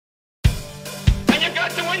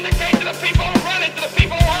got to indicate to the people who run it, to the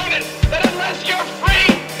people who own it, that unless you're free,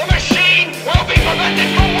 the machine will be prevented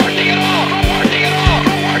from working at all. From working at all.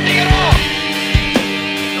 From working at all.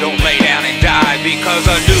 Don't lay down and die because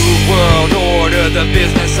a new world order, the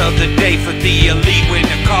business of the day for the elite, when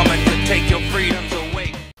they're coming to take your freedoms away.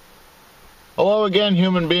 Hello again,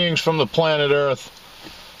 human beings from the planet Earth.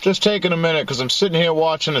 Just taking a minute because I'm sitting here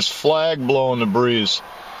watching this flag blow in the breeze,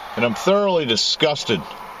 and I'm thoroughly disgusted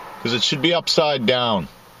because it should be upside down.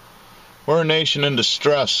 We're a nation in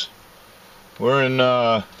distress. We're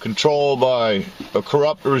in control by a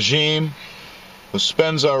corrupt regime who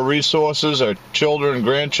spends our resources, our children and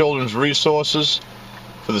grandchildren's resources,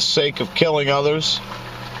 for the sake of killing others.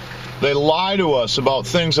 They lie to us about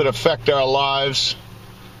things that affect our lives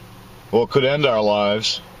or could end our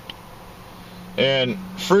lives. And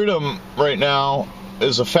freedom right now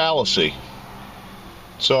is a fallacy.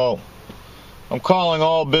 So I'm calling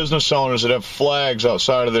all business owners that have flags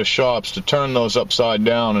outside of their shops to turn those upside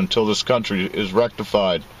down until this country is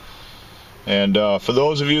rectified. And for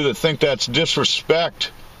those of you that think that's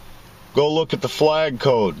disrespect, go look at the flag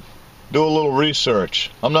code. Do a little research.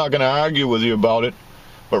 I'm not going to argue with you about it,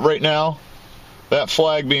 but right now, that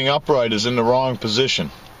flag being upright is in the wrong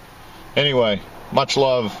position. Anyway, much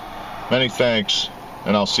love, many thanks,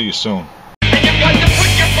 and I'll see you soon.